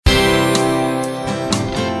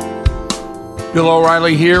Bill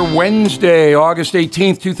O'Reilly here, Wednesday, August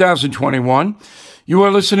 18th, 2021. You are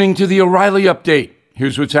listening to the O'Reilly Update.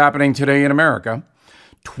 Here's what's happening today in America.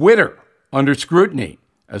 Twitter under scrutiny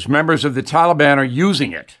as members of the Taliban are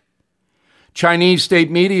using it. Chinese state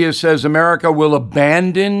media says America will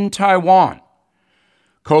abandon Taiwan.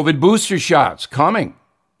 COVID booster shots coming.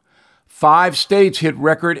 5 states hit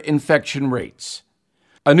record infection rates.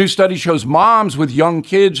 A new study shows moms with young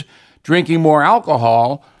kids drinking more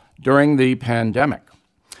alcohol during the pandemic.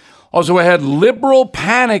 Also ahead, liberal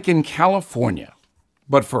panic in California.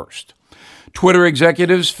 But first, Twitter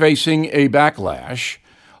executives facing a backlash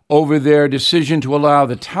over their decision to allow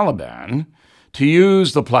the Taliban to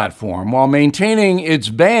use the platform while maintaining its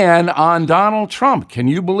ban on Donald Trump. Can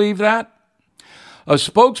you believe that? A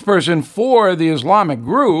spokesperson for the Islamic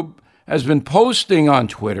group has been posting on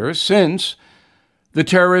Twitter since the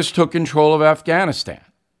terrorists took control of Afghanistan.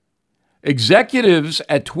 Executives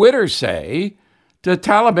at Twitter say the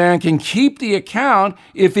Taliban can keep the account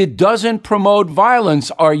if it doesn't promote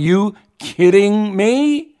violence. Are you kidding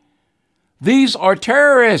me? These are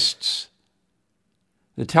terrorists.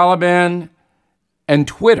 The Taliban and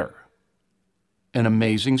Twitter, an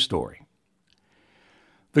amazing story.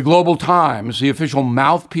 The Global Times, the official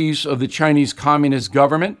mouthpiece of the Chinese Communist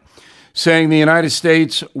government, saying the United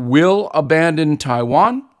States will abandon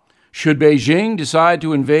Taiwan should Beijing decide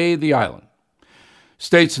to invade the island.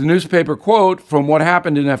 States the newspaper, quote, from what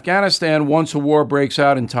happened in Afghanistan, once a war breaks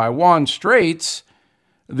out in Taiwan Straits,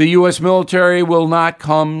 the U.S. military will not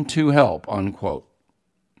come to help, unquote.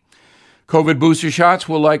 COVID booster shots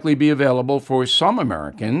will likely be available for some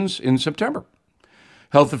Americans in September.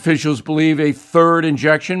 Health officials believe a third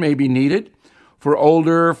injection may be needed for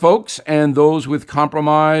older folks and those with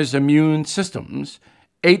compromised immune systems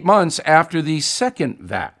 8 months after the second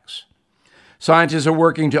vax. Scientists are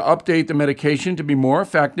working to update the medication to be more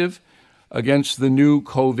effective against the new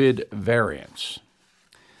COVID variants.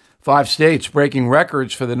 5 states breaking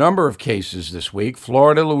records for the number of cases this week: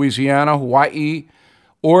 Florida, Louisiana, Hawaii,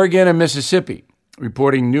 Oregon, and Mississippi,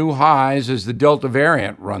 reporting new highs as the Delta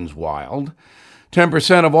variant runs wild.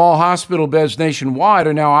 10% of all hospital beds nationwide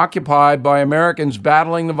are now occupied by Americans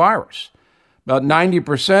battling the virus. About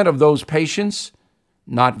 90% of those patients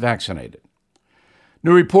not vaccinated.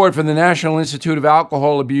 New report from the National Institute of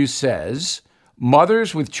Alcohol Abuse says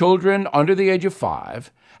mothers with children under the age of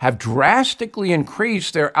 5 have drastically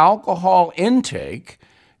increased their alcohol intake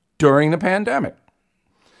during the pandemic.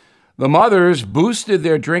 The mothers boosted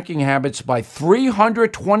their drinking habits by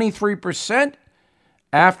 323%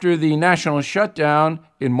 after the national shutdown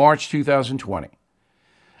in March 2020.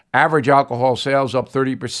 Average alcohol sales up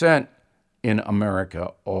 30% in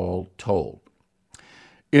America, all told.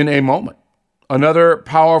 In a moment, another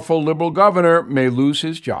powerful liberal governor may lose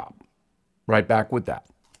his job. Right back with that.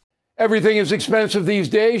 Everything is expensive these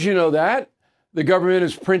days, you know that. The government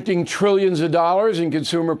is printing trillions of dollars and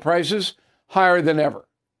consumer prices higher than ever.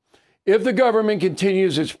 If the government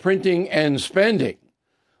continues its printing and spending,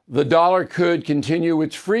 the dollar could continue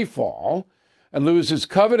its free fall and lose its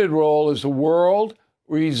coveted role as the world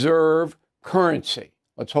reserve currency.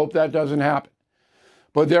 Let's hope that doesn't happen.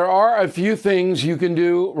 But there are a few things you can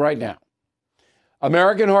do right now.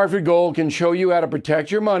 American Hartford Gold can show you how to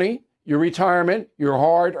protect your money, your retirement, your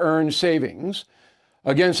hard-earned savings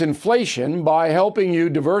against inflation by helping you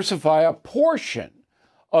diversify a portion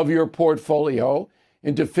of your portfolio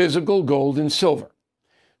into physical gold and silver.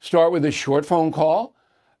 Start with a short phone call,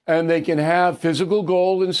 and they can have physical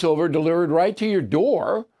gold and silver delivered right to your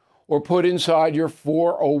door or put inside your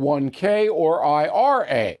 401k or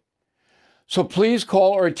IRA. So please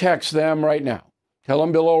call or text them right now. Tell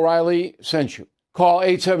them Bill O'Reilly sent you. Call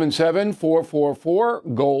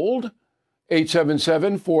 877-444-GOLD,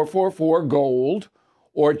 877-444-GOLD,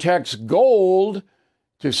 or text GOLD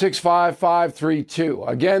to 65532.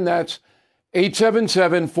 Again, that's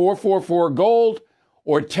 877-444-GOLD,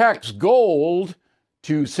 or text GOLD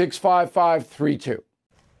to 65532.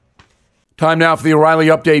 Time now for the O'Reilly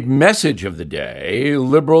Update message of the day.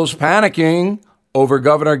 Liberals panicking over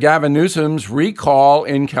Governor Gavin Newsom's recall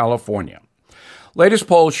in California. Latest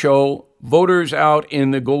polls show voters out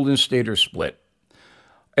in the Golden State are split.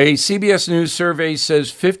 A CBS News survey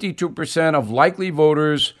says 52% of likely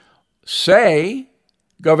voters say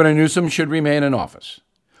Governor Newsom should remain in office.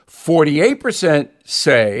 48%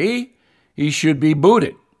 say he should be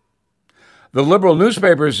booted. The liberal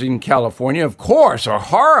newspapers in California, of course, are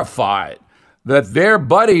horrified that their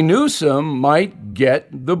buddy Newsom might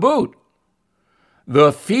get the boot.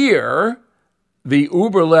 The fear the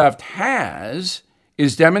uber left has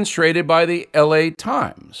is demonstrated by the LA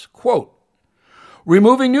Times. Quote,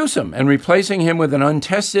 Removing Newsom and replacing him with an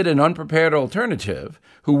untested and unprepared alternative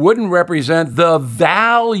who wouldn't represent the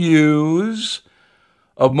values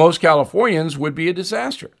of most Californians would be a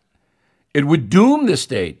disaster. It would doom the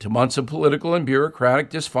state to months of political and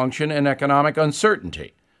bureaucratic dysfunction and economic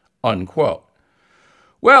uncertainty, unquote.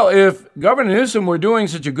 Well, if Governor Newsom were doing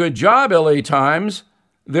such a good job, LA Times,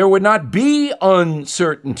 there would not be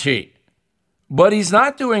uncertainty. But he's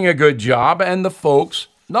not doing a good job, and the folks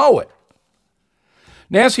know it.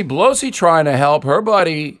 Nancy Pelosi trying to help her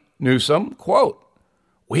buddy Newsom, quote,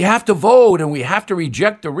 "We have to vote and we have to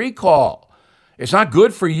reject the recall. It's not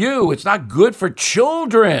good for you. It's not good for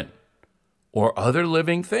children or other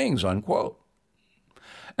living things," unquote.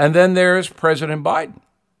 And then there's President Biden.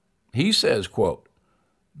 He says, quote,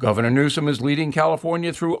 "Governor Newsom is leading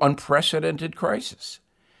California through unprecedented crisis.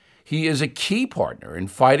 He is a key partner in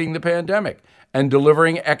fighting the pandemic and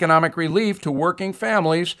delivering economic relief to working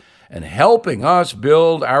families and helping us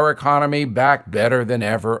build our economy back better than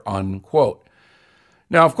ever," unquote.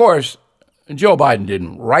 Now, of course, Joe Biden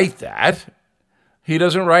didn't write that. He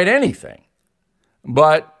doesn't write anything.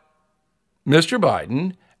 But Mr.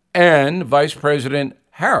 Biden and Vice President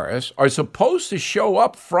Harris are supposed to show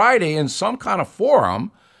up Friday in some kind of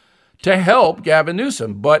forum to help Gavin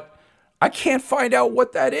Newsom, but I can't find out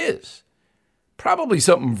what that is. Probably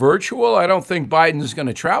something virtual. I don't think Biden's going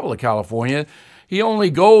to travel to California. He only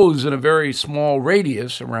goes in a very small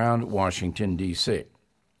radius around Washington, D.C.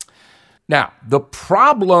 Now, the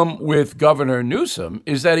problem with Governor Newsom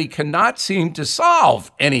is that he cannot seem to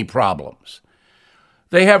solve any problems.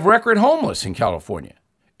 They have record homeless in California.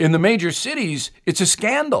 In the major cities, it's a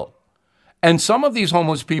scandal. And some of these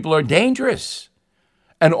homeless people are dangerous.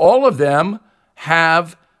 And all of them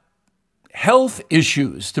have health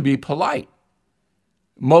issues, to be polite.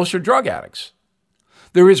 Most are drug addicts.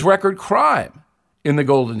 There is record crime in the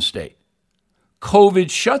Golden State.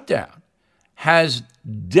 COVID shutdown has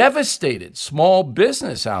devastated small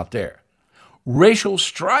business out there. Racial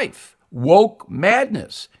strife, woke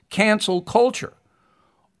madness, cancel culture,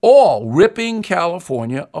 all ripping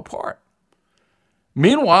California apart.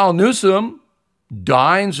 Meanwhile, Newsom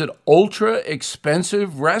dines at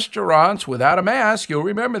ultra-expensive restaurants without a mask, you'll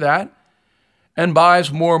remember that, and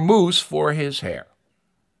buys more mousse for his hair.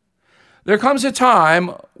 There comes a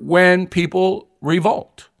time when people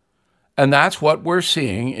revolt, and that's what we're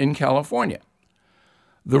seeing in California.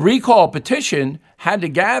 The recall petition had to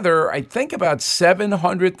gather, I think, about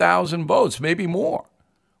 700,000 votes, maybe more,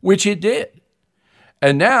 which it did.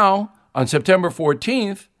 And now, on September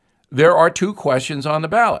 14th, there are two questions on the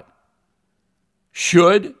ballot.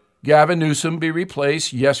 Should Gavin Newsom be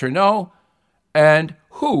replaced, yes or no? And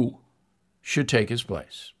who should take his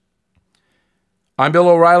place? I'm Bill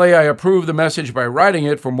O'Reilly. I approve the message by writing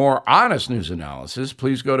it. For more honest news analysis,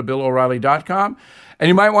 please go to BillO'Reilly.com. And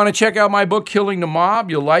you might want to check out my book, Killing the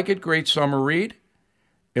Mob. You'll like it. Great summer read.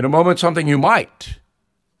 In a moment, something you might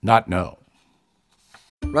not know.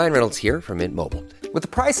 Ryan Reynolds here from Mint Mobile. With the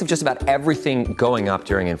price of just about everything going up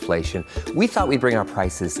during inflation, we thought we'd bring our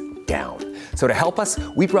prices down. So to help us,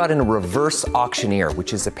 we brought in a reverse auctioneer,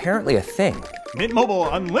 which is apparently a thing. Mint Mobile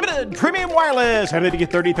Unlimited Premium Wireless. How to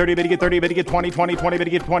get 30, 30, bit to get 30, bit to get 20, 20, 20, bit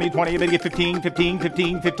to get 20, 20, bit to get 15, 15,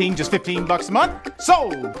 15, 15, just $15 a month?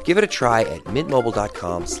 Sold! Give it a try at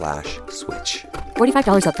mintmobile.com/switch.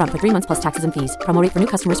 $45 up front for 3 months plus taxes and fees. Promo rate for new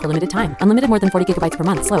customers for limited time. Unlimited more than 40 gigabytes per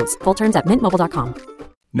month. Slows full terms at mintmobile.com.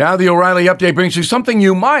 Now the O'Reilly Update brings you something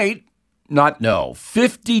you might not know.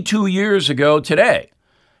 52 years ago today,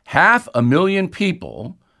 500,000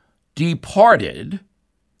 people departed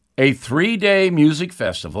a 3-day music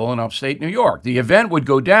festival in upstate New York. The event would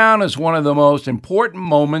go down as one of the most important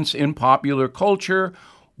moments in popular culture.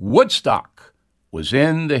 Woodstock was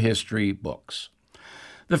in the history books.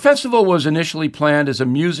 The festival was initially planned as a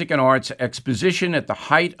music and arts exposition at the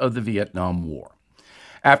height of the Vietnam War.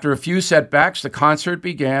 After a few setbacks, the concert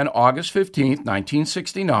began August 15,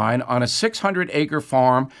 1969, on a 600-acre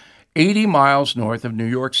farm 80 miles north of New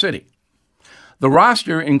York City. The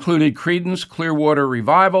roster included Creedence Clearwater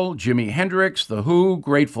Revival, Jimi Hendrix, The Who,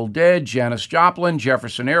 Grateful Dead, Janis Joplin,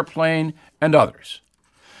 Jefferson Airplane, and others.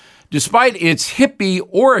 Despite its hippie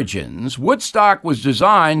origins, Woodstock was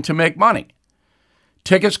designed to make money.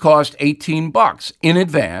 Tickets cost $18 in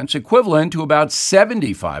advance, equivalent to about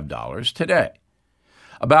 $75 today.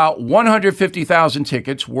 About 150,000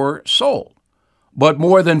 tickets were sold, but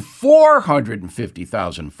more than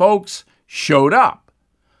 450,000 folks showed up.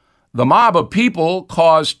 The mob of people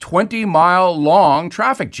caused 20-mile-long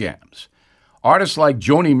traffic jams. Artists like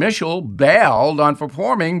Joni Mitchell bailed on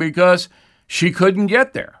performing because she couldn't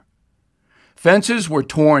get there. Fences were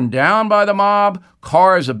torn down by the mob,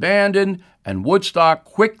 cars abandoned, and Woodstock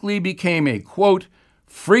quickly became a, quote,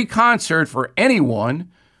 free concert for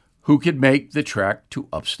anyone who could make the trek to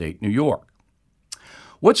upstate New York.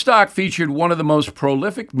 Woodstock featured one of the most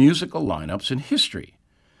prolific musical lineups in history.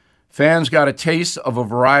 Fans got a taste of a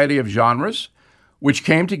variety of genres, which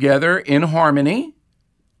came together in harmony.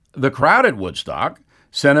 The crowd at Woodstock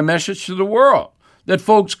sent a message to the world that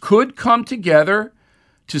folks could come together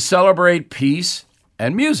to celebrate peace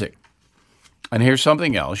and music. And here's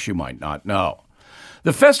something else you might not know.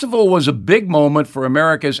 The festival was a big moment for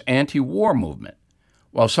America's anti-war movement.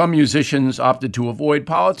 While some musicians opted to avoid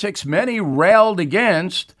politics, many railed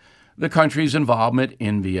against the country's involvement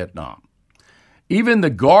in Vietnam. Even the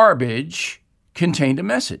garbage contained a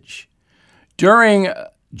message. During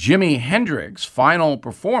Jimi Hendrix's final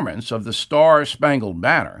performance of the Star-Spangled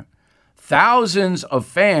Banner, thousands of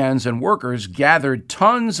fans and workers gathered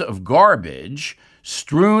tons of garbage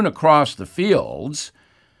strewn across the fields.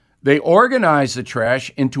 They organized the trash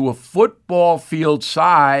into a football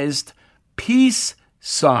field-sized peace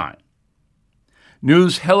sign.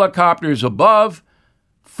 News helicopters above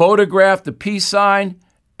photographed the peace sign,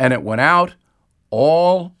 and it went out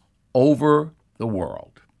all over the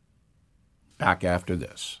world. Back after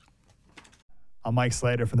this. I'm Mike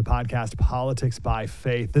Slater from the podcast Politics by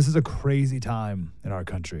Faith. This is a crazy time in our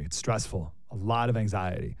country. It's stressful, a lot of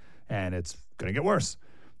anxiety, and it's going to get worse.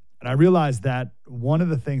 And I realized that one of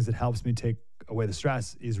the things that helps me take away the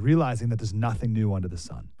stress is realizing that there's nothing new under the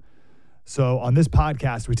sun. So on this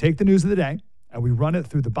podcast, we take the news of the day and we run it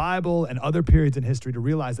through the Bible and other periods in history to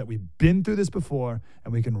realize that we've been through this before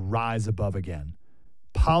and we can rise above again.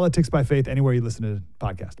 Politics by Faith, anywhere you listen to the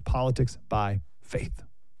podcast. Politics by Faith.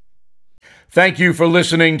 Thank you for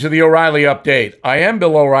listening to the O'Reilly Update. I am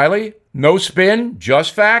Bill O'Reilly. No spin,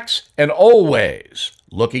 just facts, and always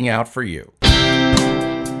looking out for you.